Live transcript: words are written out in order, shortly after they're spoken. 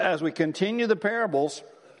as we continue the parables,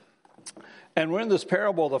 and we're in this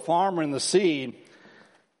parable of the farmer and the seed,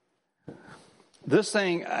 this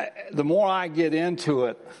thing, the more I get into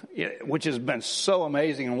it, which has been so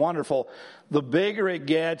amazing and wonderful, the bigger it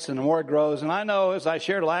gets and the more it grows. And I know, as I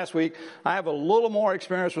shared last week, I have a little more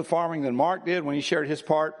experience with farming than Mark did when he shared his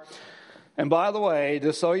part. And by the way,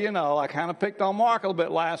 just so you know, I kind of picked on Mark a little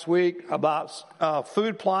bit last week about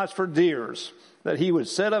food plots for deers, that he would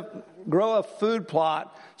grow a food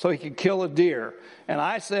plot so he could kill a deer. And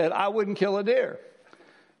I said I wouldn't kill a deer,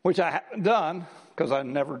 which I haven't done because I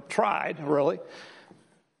never tried, really.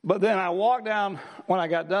 But then I walked down when I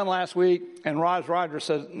got done last week, and Roz Rogers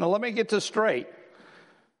says, "Now let me get this straight.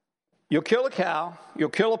 You'll kill a cow, you'll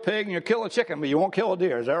kill a pig, and you'll kill a chicken, but you won't kill a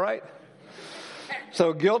deer. Is that right?"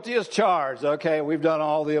 So guilty as charged. Okay, we've done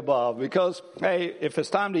all the above because, hey, if it's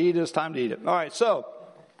time to eat it, it's time to eat it. All right, so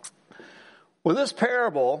with this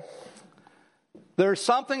parable, there's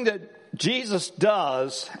something that Jesus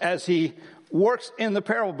does as he works in the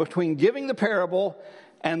parable between giving the parable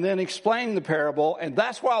and then explaining the parable. And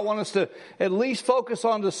that's why I want us to at least focus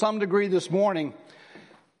on to some degree this morning,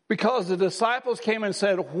 because the disciples came and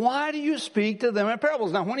said, "Why do you speak to them in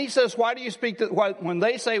parables?" Now, when he says, when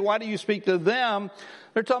they say, "Why do you speak to them?"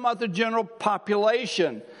 they're talking about the general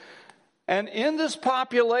population. And in this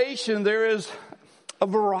population, there is a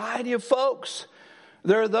variety of folks.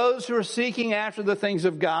 There are those who are seeking after the things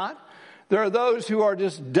of God. There are those who are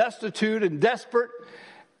just destitute and desperate.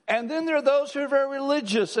 And then there are those who are very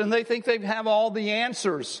religious and they think they have all the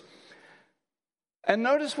answers. And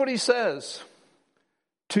notice what he says.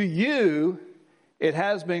 To you, it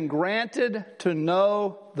has been granted to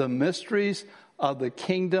know the mysteries of the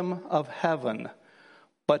kingdom of heaven.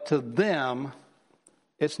 But to them,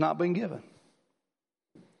 it's not been given.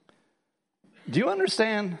 Do you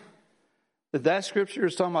understand that scripture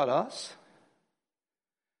is talking about us?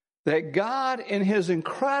 That God, in his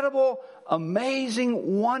incredible,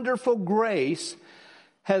 amazing, wonderful grace,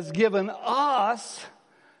 has given us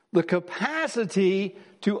the capacity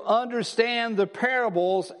to understand the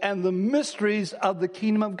parables and the mysteries of the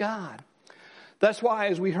kingdom of God. That's why,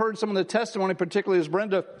 as we heard some of the testimony, particularly as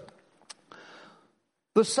Brenda,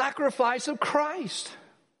 the sacrifice of Christ.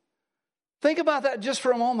 Think about that just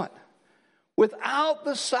for a moment. Without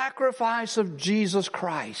the sacrifice of Jesus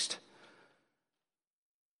Christ,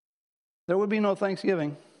 there would be no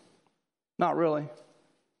Thanksgiving. Not really.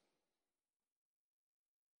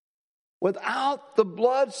 Without the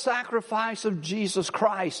blood sacrifice of Jesus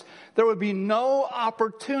Christ, there would be no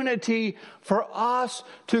opportunity for us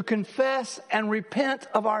to confess and repent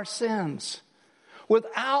of our sins.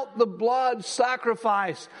 Without the blood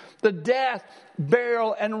sacrifice, the death,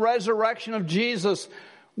 burial, and resurrection of Jesus,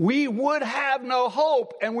 we would have no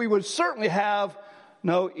hope, and we would certainly have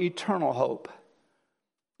no eternal hope.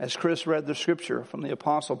 As Chris read the scripture from the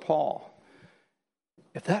Apostle Paul,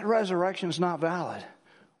 if that resurrection is not valid,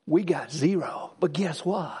 we got zero. But guess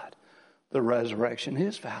what? The resurrection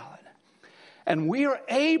is valid. And we are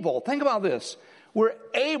able, think about this, we're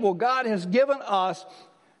able, God has given us,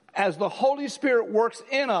 as the Holy Spirit works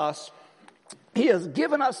in us, he has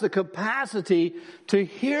given us the capacity to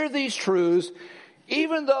hear these truths,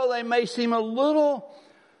 even though they may seem a little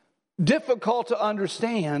difficult to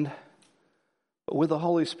understand. But with the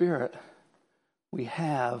Holy Spirit, we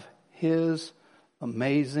have his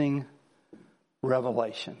amazing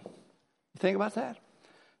revelation. You think about that?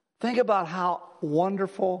 Think about how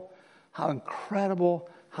wonderful, how incredible,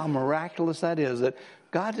 how miraculous that is, that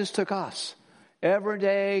God just took us,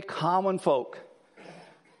 everyday common folk,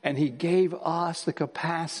 and he gave us the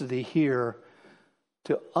capacity here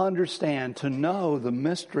to understand, to know the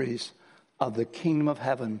mysteries of the kingdom of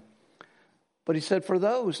heaven. But he said for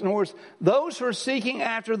those, in other words, those who are seeking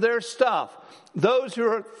after their stuff, those who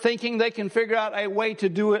are thinking they can figure out a way to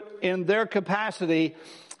do it in their capacity,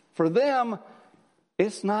 for them,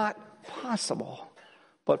 it's not possible.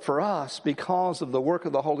 But for us, because of the work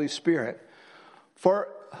of the Holy Spirit, for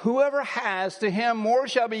whoever has, to him more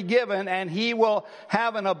shall be given, and he will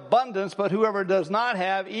have an abundance. But whoever does not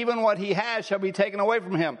have, even what he has shall be taken away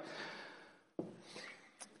from him.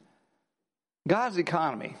 God's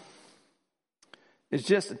economy is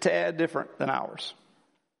just a tad different than ours.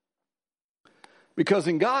 Because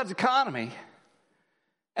in God's economy,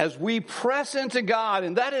 as we press into God,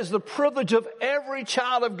 and that is the privilege of every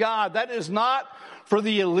child of God, that is not for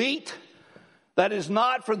the elite. That is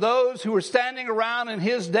not for those who were standing around in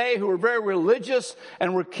his day who were very religious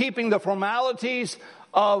and were keeping the formalities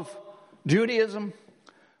of Judaism.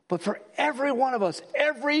 But for every one of us,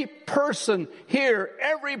 every person here,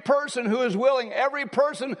 every person who is willing, every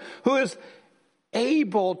person who is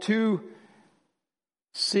able to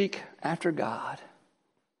seek after God.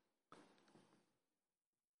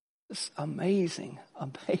 This amazing,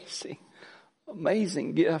 amazing,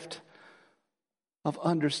 amazing gift of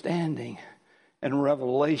understanding and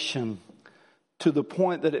revelation to the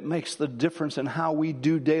point that it makes the difference in how we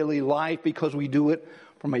do daily life because we do it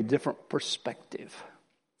from a different perspective.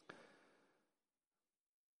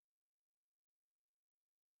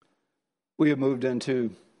 We have moved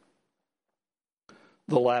into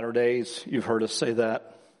the latter days. You've heard us say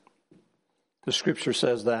that. The scripture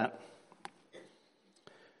says that.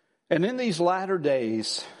 And in these latter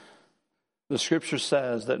days, the scripture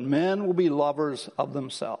says that men will be lovers of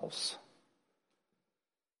themselves.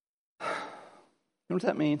 You know what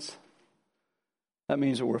that means? That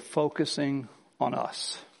means that we're focusing on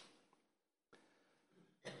us.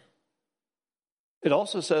 It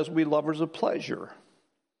also says we lovers of pleasure.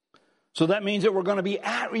 So that means that we're going to be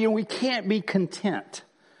we can't be content.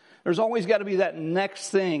 There's always got to be that next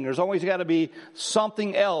thing. There's always got to be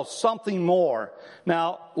something else, something more.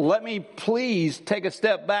 Now, let me please take a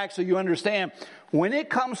step back so you understand. When it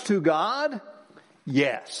comes to God,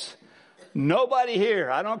 yes. Nobody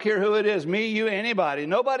here, I don't care who it is, me, you, anybody,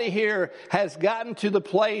 nobody here has gotten to the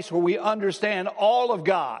place where we understand all of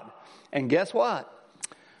God. And guess what?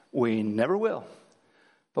 We never will.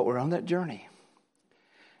 But we're on that journey.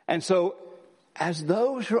 And so, as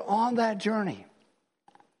those who are on that journey,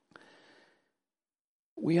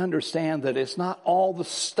 we understand that it's not all the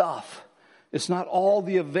stuff. It's not all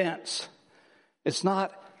the events. It's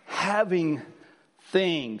not having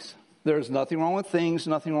things. There's nothing wrong with things,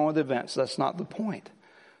 nothing wrong with events. That's not the point.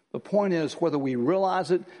 The point is whether we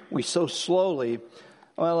realize it, we so slowly.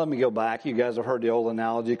 Well, let me go back. You guys have heard the old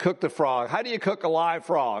analogy. Cook the frog. How do you cook a live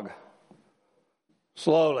frog?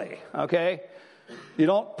 Slowly, okay? You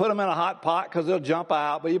don't put them in a hot pot because they'll jump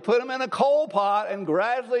out, but you put them in a coal pot and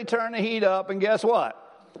gradually turn the heat up, and guess what?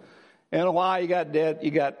 In a while, you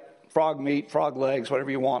got frog meat, frog legs,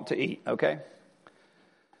 whatever you want to eat, okay?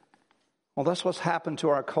 Well, that's what's happened to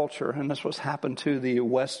our culture, and that's what's happened to the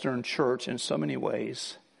Western church in so many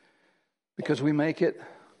ways, because we make it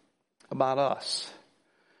about us.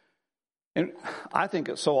 And I think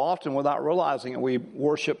it's so often, without realizing it, we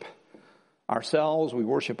worship ourselves, we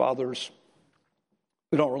worship others.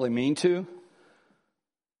 We don't really mean to.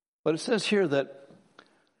 But it says here that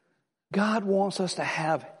God wants us to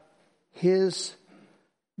have His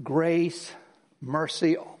grace,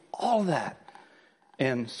 mercy, all that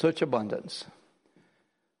in such abundance.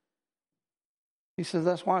 He says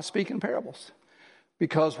that's why I speak in parables.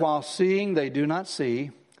 Because while seeing they do not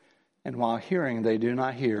see, and while hearing they do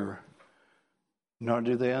not hear, nor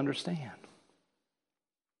do they understand.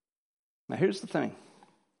 Now here's the thing.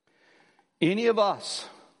 Any of us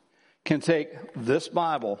can take this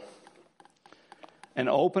Bible and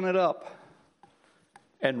open it up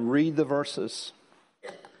and read the verses.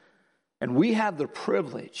 And we have the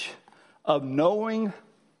privilege of knowing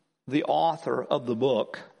the author of the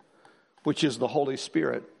book, which is the Holy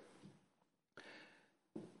Spirit,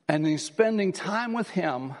 and then spending time with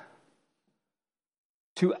Him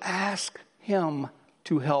to ask Him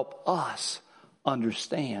to help us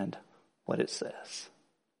understand what it says.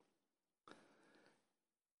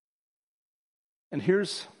 And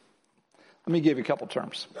let me give you a couple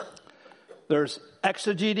terms. There's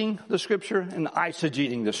exegeting the Scripture and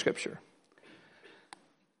eisegeting the Scripture.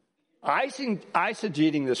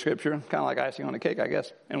 Eisegeting the Scripture, kind of like icing on a cake, I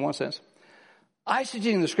guess, in one sense.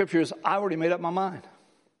 Eisegeting the Scripture is I already made up my mind.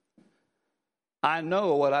 I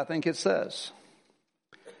know what I think it says.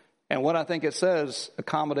 And what I think it says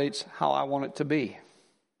accommodates how I want it to be.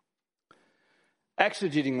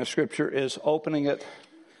 Exegeting the Scripture is opening it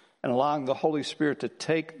and allowing the Holy Spirit to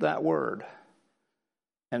take that word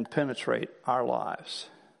and penetrate our lives.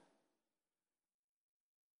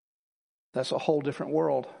 That's a whole different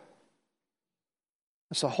world.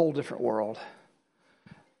 It's a whole different world.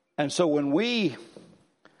 And so when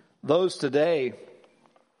those today,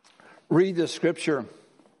 read the Scripture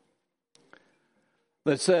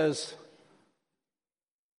that says,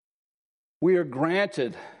 we are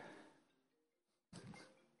granted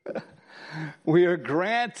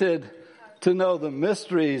to know the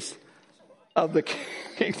mysteries of the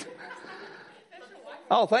kingdom.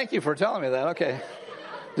 Oh, thank you for telling me that. Okay.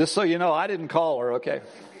 Just so you know, I didn't call her. Okay.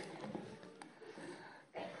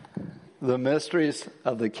 The mysteries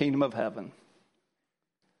of the kingdom of heaven.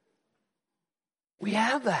 We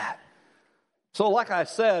have that. So like I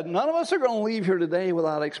said, none of us are going to leave here today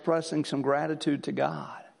without expressing some gratitude to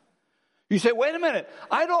God. You say, wait a minute,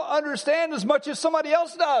 I don't understand as much as somebody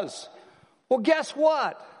else does. Well, guess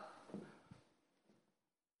what?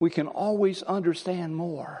 We can always understand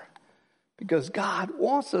more Because God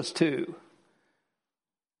wants us to.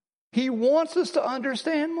 He wants us to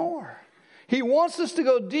understand more. He wants us to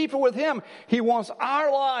go deeper with Him. He wants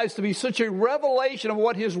our lives to be such a revelation of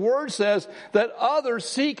what His Word says that others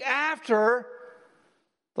seek after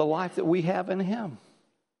the life that we have in Him.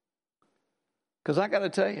 Because I got to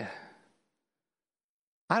tell you,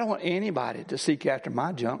 I don't want anybody to seek after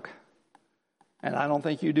my junk. And I don't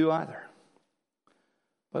think you do either.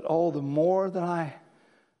 But the more that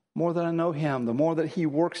I know Him, the more that He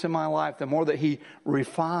works in my life, the more that He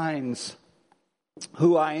refines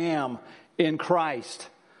who I am in Christ,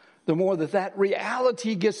 the more that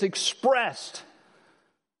reality gets expressed.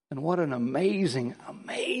 And what an amazing,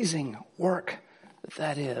 amazing work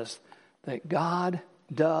that is, that God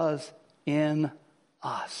does in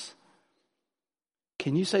us.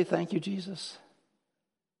 Can you say thank you, Jesus?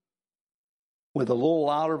 With a little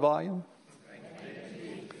louder volume?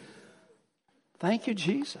 Thank you,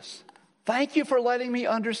 Jesus. Thank you for letting me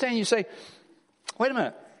understand. You say, wait a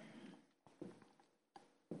minute.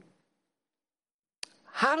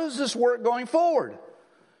 How does this work going forward?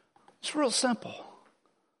 It's real simple.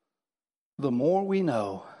 The more we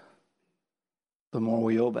know, the more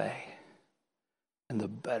we obey, and the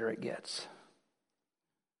better it gets.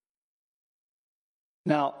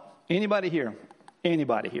 Now, anybody here,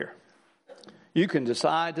 you can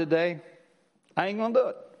decide today, I ain't going to do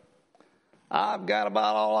it. I've got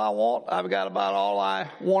about all I want. I've got about all I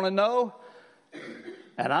want to know.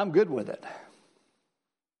 And I'm good with it.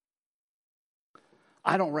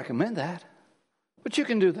 I don't recommend that. But you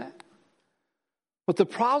can do that. But the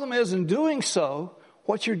problem is, in doing so,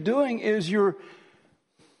 what you're doing is you're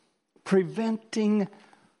preventing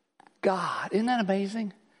God. Isn't that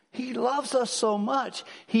amazing? He loves us so much.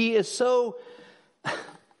 He is so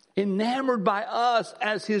enamored by us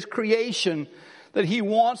as His creation that He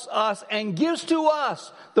wants us and gives to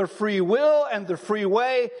us the free will and the free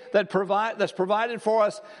way that's provided for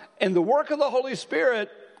us in the work of the Holy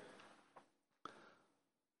Spirit,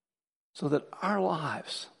 so that our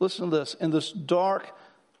lives, listen to this, in this dark,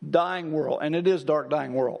 dying world, and it is dark,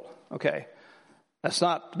 dying world, okay? That's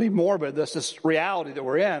not to be morbid, that's this reality that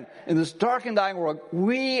we're in. In this dark and dying world,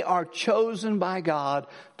 we are chosen by God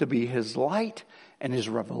to be His light and His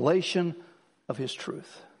revelation of His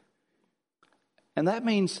truth. And that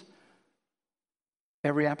means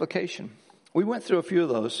every application. We went through a few of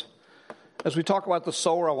those. As we talk about the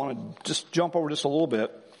sower, I want to just jump over just a little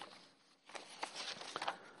bit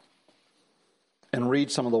and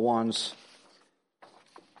read some of the ones.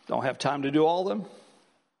 Don't have time to do all of them.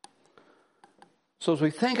 So as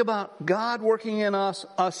we think about God working in us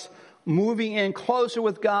moving in closer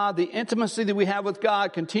with God, the intimacy that we have with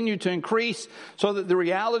God continue to increase so that the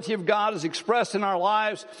reality of God is expressed in our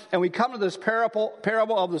lives. And we come to this parable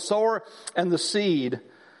of the sower and the seed.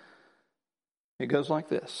 It goes like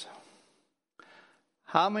this.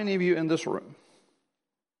 How many of you in this room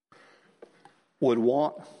would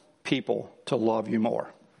want people to love you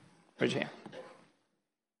more? Raise your hand.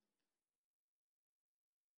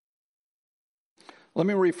 Let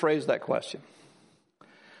me rephrase that question.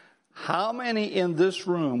 How many in this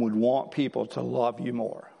room would want people to love you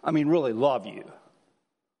more? I mean, really love you.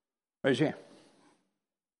 Raise your hand.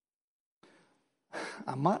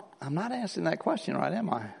 I'm not asking that question, right, am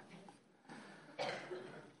I?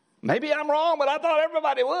 Maybe I'm wrong, but I thought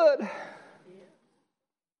everybody would.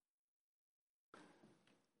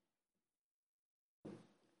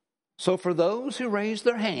 So for those who raise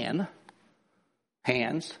their hands,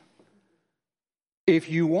 if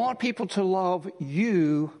you want people to love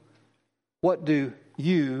you, what do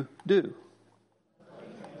you do?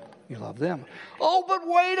 You love them. Oh, but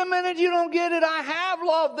wait a minute, you don't get it. I have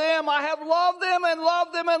loved them. I have loved them and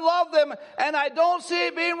loved them and loved them, and I don't see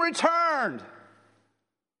it being returned.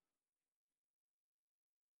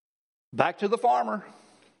 Back to the farmer.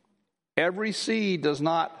 Every seed does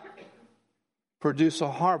not produce a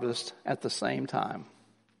harvest at the same time.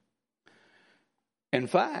 In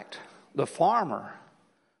fact, the farmer,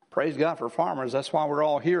 praise God for farmers, that's why we're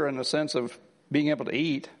all here in the sense of being able to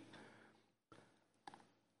eat.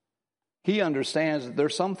 He understands that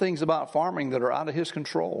there's some things about farming that are out of his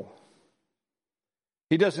control.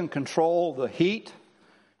 He doesn't control the heat.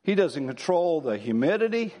 He doesn't control the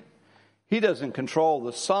humidity. He doesn't control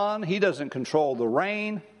the sun. He doesn't control the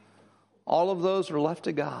rain. All of those are left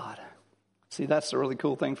to God. See, that's the really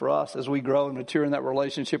cool thing for us as we grow and mature in that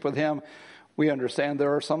relationship with Him. We understand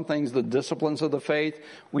there are some things, the disciplines of the faith.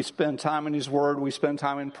 We spend time in His Word. We spend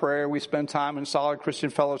time in prayer. We spend time in solid Christian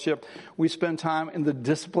fellowship. We spend time in the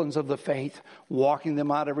disciplines of the faith, walking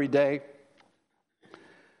them out every day.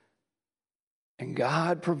 And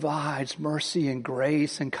God provides mercy and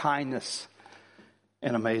grace and kindness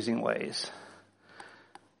in amazing ways.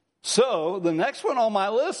 So the next one on my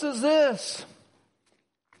list is this.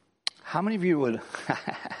 How many of you would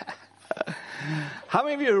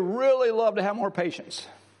really love to have more patience?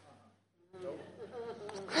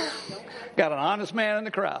 Got an honest man in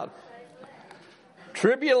the crowd.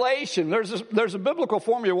 Tribulation. There's a biblical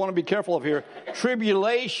formula you want to be careful of here.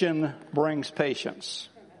 Tribulation brings patience.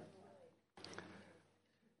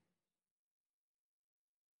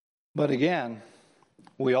 But again,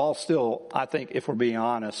 we all still, I think, if we're being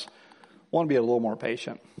honest, want to be a little more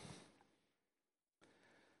patient.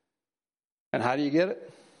 And how do you get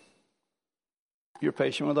it? You're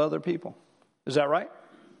patient with other people. Is that right?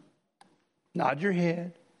 Nod your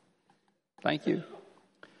head. Thank you.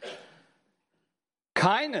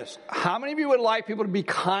 Kindness. How many of you would like people to be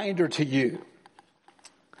kinder to you?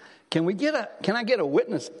 Can I get a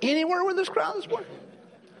witness anywhere with this crowd this morning?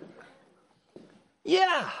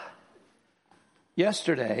 Yeah.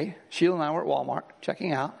 Yesterday, Sheila and I were at Walmart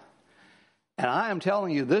checking out. And I am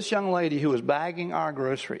telling you, this young lady who was bagging our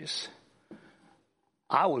groceries,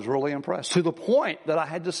 I was really impressed. To the point that I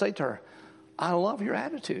had to say to her, I love your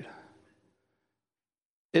attitude.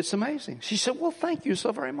 It's amazing. She said, well, thank you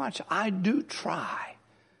so very much. I do try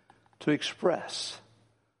to express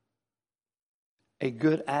a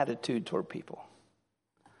good attitude toward people.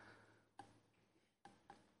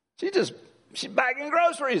 She's bagging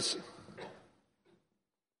groceries.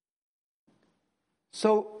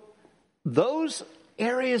 So those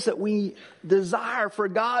areas that we desire for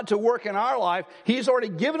God to work in our life, He's already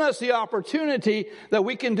given us the opportunity that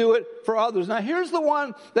we can do it for others. Now, here's the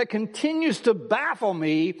one that continues to baffle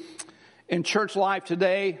me in church life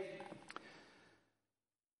today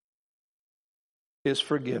is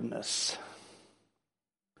forgiveness.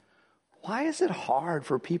 Why is it hard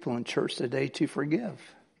for people in church today to forgive?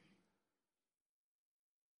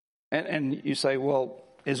 And you say, well,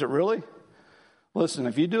 is it really? Listen,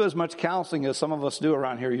 if you do as much counseling as some of us do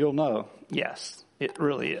around here, you'll know, yes, it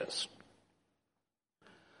really is.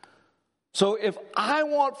 So if I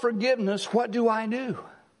want forgiveness, what do?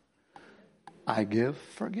 I give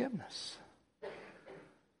forgiveness.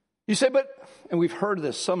 You say, and we've heard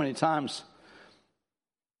this so many times,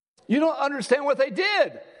 you don't understand what they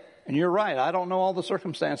did. And you're right, I don't know all the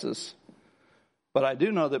circumstances. But I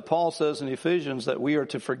do know that Paul says in Ephesians that we are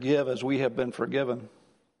to forgive as we have been forgiven.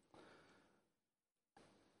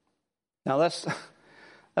 Now,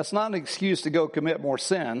 that's not an excuse to go commit more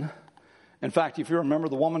sin. In fact, if you remember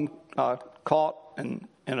the woman caught in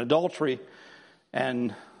adultery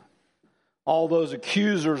and all those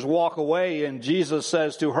accusers walk away and Jesus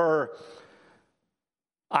says to her,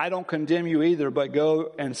 I don't condemn you either, but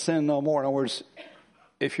go and sin no more. In other words,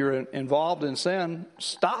 if you're involved in sin,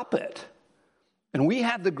 stop it. And we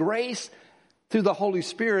have the grace through the Holy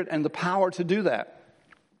Spirit and the power to do that.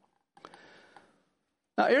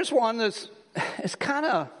 Now, here's one that's kind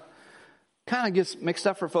of gets mixed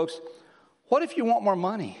up for folks. What if you want more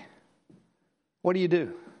money? What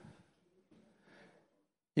do?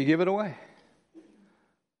 You give it away.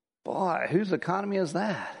 Boy, whose economy is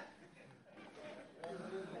that?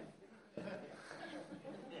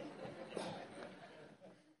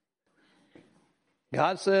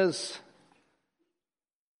 God says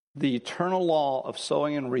the eternal law of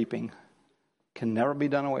sowing and reaping can never be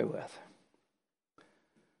done away with.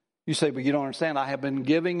 You say, but you don't understand. I have been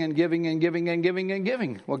giving and giving and giving and giving and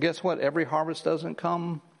giving. Well, guess what? Every harvest doesn't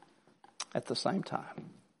come at the same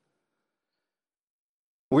time.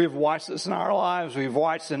 We've watched this in our lives. We've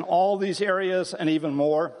watched in all these areas and even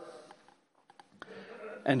more.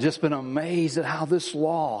 And just been amazed at how this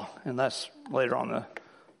law, and that's later on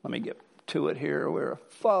let me get to it here.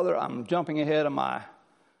 Father, I'm jumping ahead of my...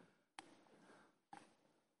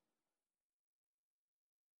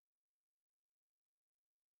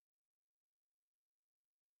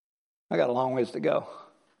 I got a long ways to go.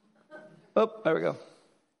 Oh, there we go.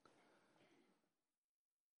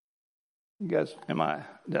 You guys,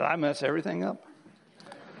 did I mess everything up?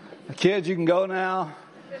 The kids, you can go now.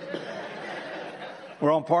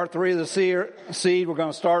 We're on part 3 of the seed. We're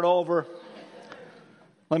going to start over.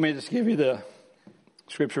 Let me just give you the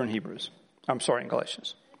scripture in in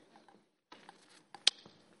Galatians.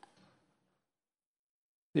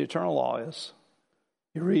 The eternal law is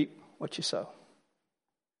you reap what you sow.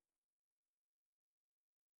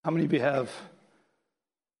 How many of you have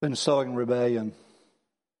been sowing rebellion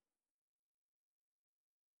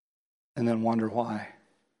and then wonder why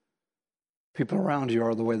people around you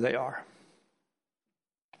are the way they are?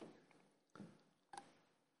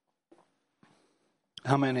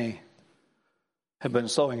 How many have been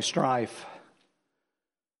sowing strife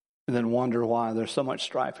and then wonder why there's so much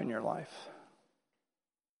strife in your life.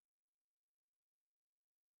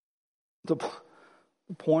 The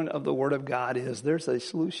point of the Word of God is there's a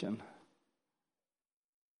solution.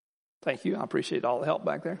 Thank you. I appreciate all the help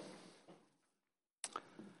back there.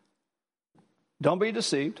 Don't be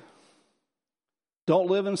deceived. Don't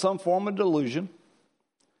live in some form of delusion,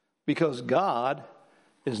 because God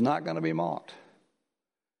is not going to be mocked.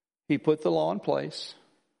 He put the law in place.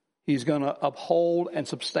 He's going to uphold and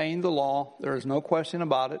sustain the law. There is no question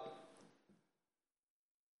about it.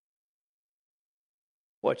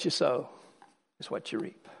 What you sow is what you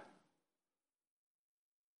reap.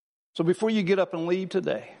 So before you get up and leave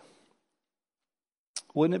today,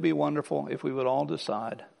 wouldn't it be wonderful if we would all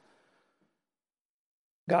decide,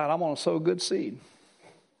 God, I'm going to sow good seed.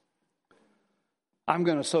 I'm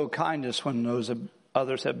going to sow kindness when those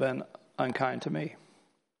others have been unkind to me.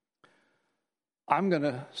 I'm going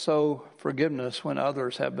to sow forgiveness when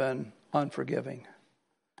others have been unforgiving.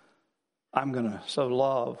 I'm going to sow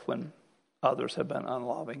love when others have been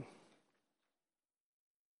unloving.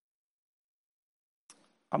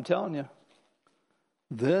 I'm telling you,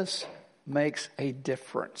 this makes a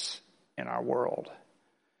difference in our world.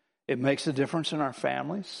 It makes a difference in our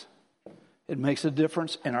families. It makes a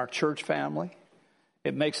difference in our church family.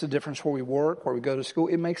 It makes a difference where we work, where we go to school.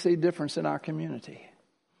 It makes a difference in our community.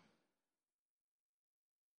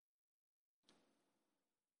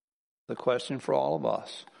 The question for all of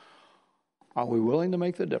us, are we willing to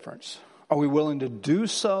make the difference? Are we willing to do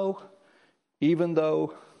so even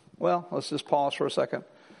though, well, let's just pause for a second.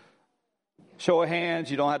 Show of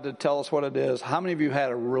hands, you don't have to tell us what it is. How many of you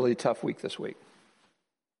had a really tough week this week?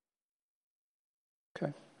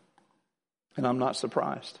 Okay. And I'm not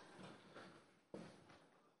surprised.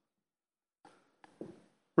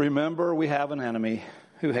 Remember, we have an enemy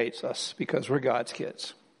who hates us because we're God's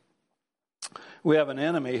kids. We have an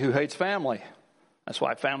enemy who hates family. That's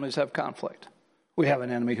why families have conflict. We have an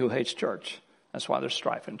enemy who hates church. That's why there's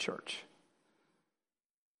strife in church.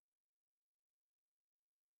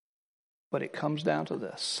 But it comes down to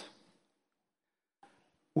this.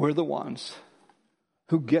 We're the ones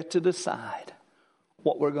who get to decide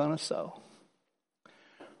what we're going to sow.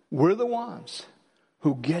 We're the ones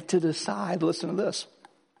who get to decide, listen to this,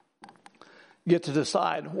 get to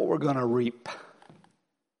decide what we're going to reap.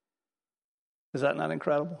 Is that not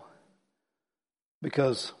incredible?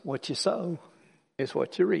 Because what you sow is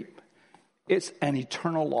what you reap. It's an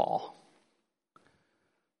eternal law.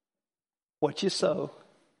 What you sow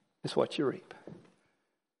is what you reap.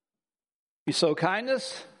 You sow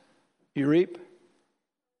kindness, you reap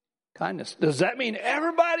kindness. Does that mean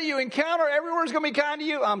everybody you encounter everywhere is going to be kind to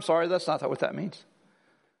you? I'm sorry, that's not what that means.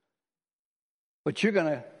 But you're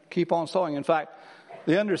going to keep on sowing. In fact,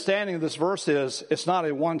 the understanding of this verse is it's not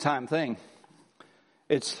a one-time thing.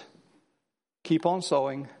 It's keep on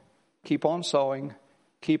sowing, keep on sowing,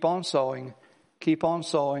 keep on sowing, keep on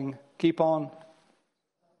sowing, keep on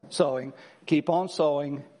sowing, keep on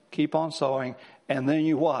sowing, keep on sowing, and then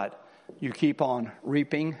you what? You keep on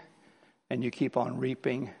reaping, and you keep on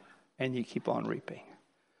reaping, and you keep on reaping.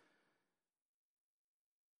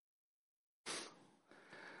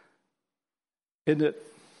 Isn't it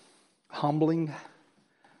humbling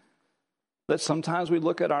that sometimes we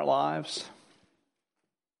look at our lives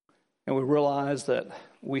and we realize that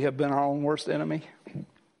we have been our own worst enemy?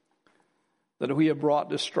 That we have brought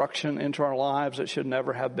destruction into our lives that should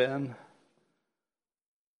never have been?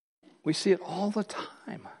 We see it all the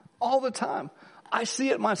time. All the time. I see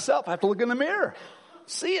it myself. I have to look in the mirror.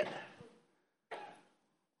 See it.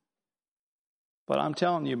 But I'm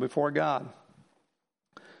telling you, before God,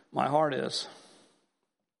 my heart is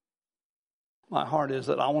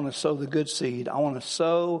that I want to sow the good seed. I want to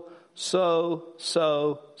sow the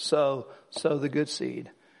good seed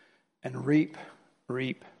and reap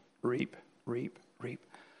the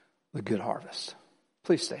good harvest.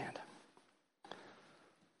 Please stand.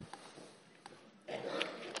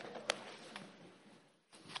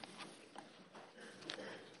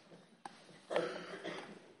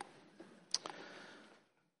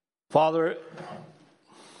 Father,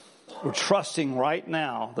 we're trusting right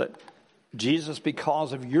now that Jesus,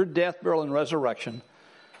 because of your death, burial, and resurrection,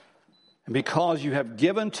 and because you have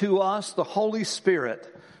given to us the Holy Spirit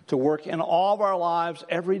to work in all of our lives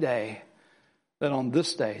every day, that on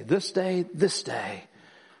this day,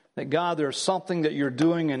 that God, there's something that you're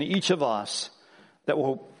doing in each of us that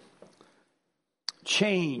will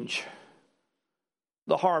change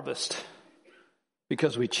the harvest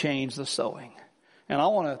because we change the sowing. And I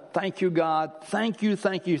want to thank you, God. Thank you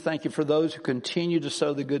for those who continue to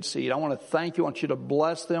sow the good seed. I want to thank you. I want you to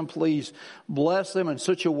bless them. Please bless them in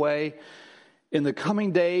such a way in the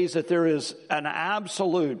coming days that there is an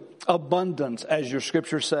absolute abundance, as your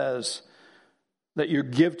scripture says, that you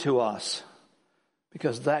give to us.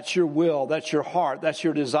 Because that's your will, that's your heart, that's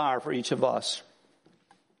your desire for each of us.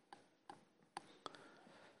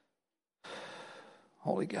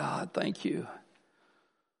 Holy God, thank you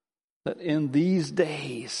that in these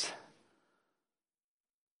days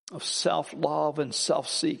of self-love and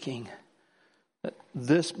self-seeking, that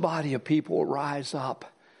this body of people will rise up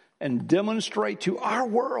and demonstrate to our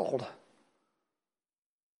world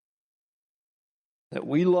that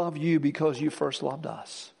we love you because you first loved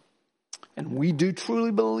us. And we do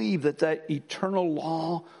truly believe that that eternal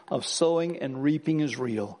law of sowing and reaping is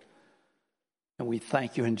real. And we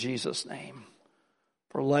thank you in Jesus' name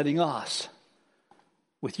for letting us,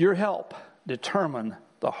 with your help, determine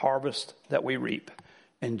the harvest that we reap.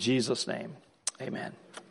 In Jesus' name, amen.